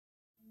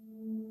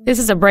This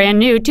is a brand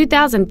new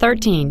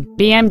 2013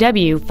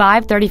 BMW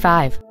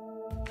 535.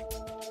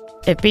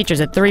 It features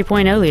a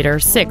 3.0-liter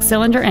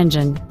six-cylinder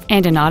engine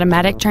and an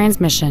automatic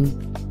transmission.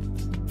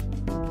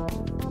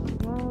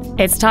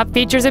 Its top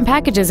features and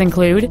packages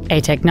include a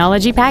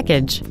technology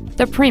package,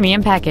 the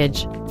premium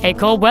package, a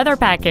cold weather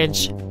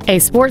package, a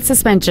sport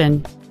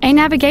suspension, a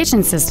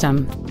navigation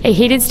system, a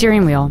heated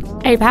steering wheel,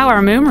 a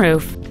power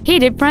moonroof,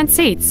 heated front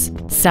seats,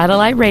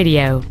 satellite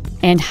radio,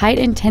 and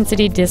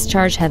high-intensity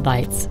discharge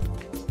headlights.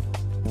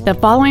 The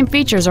following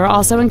features are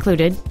also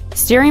included: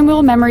 steering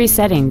wheel memory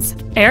settings,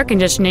 air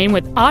conditioning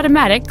with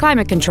automatic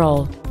climate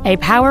control, a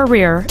power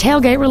rear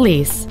tailgate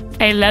release,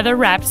 a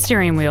leather-wrapped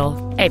steering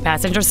wheel, a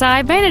passenger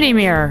side vanity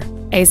mirror,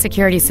 a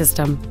security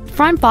system,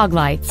 front fog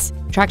lights,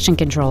 traction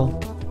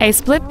control, a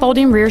split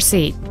folding rear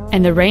seat,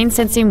 and the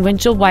rain-sensing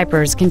windshield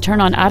wipers can turn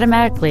on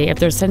automatically if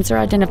their sensor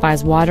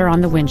identifies water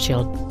on the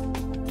windshield.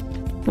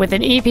 With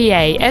an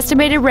EPA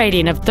estimated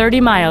rating of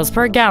 30 miles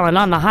per gallon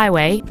on the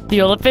highway,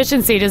 fuel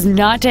efficiency does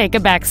not take a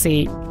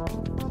backseat.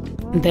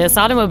 This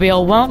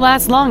automobile won't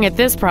last long at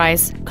this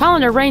price. Call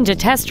and arrange a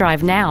test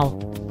drive now.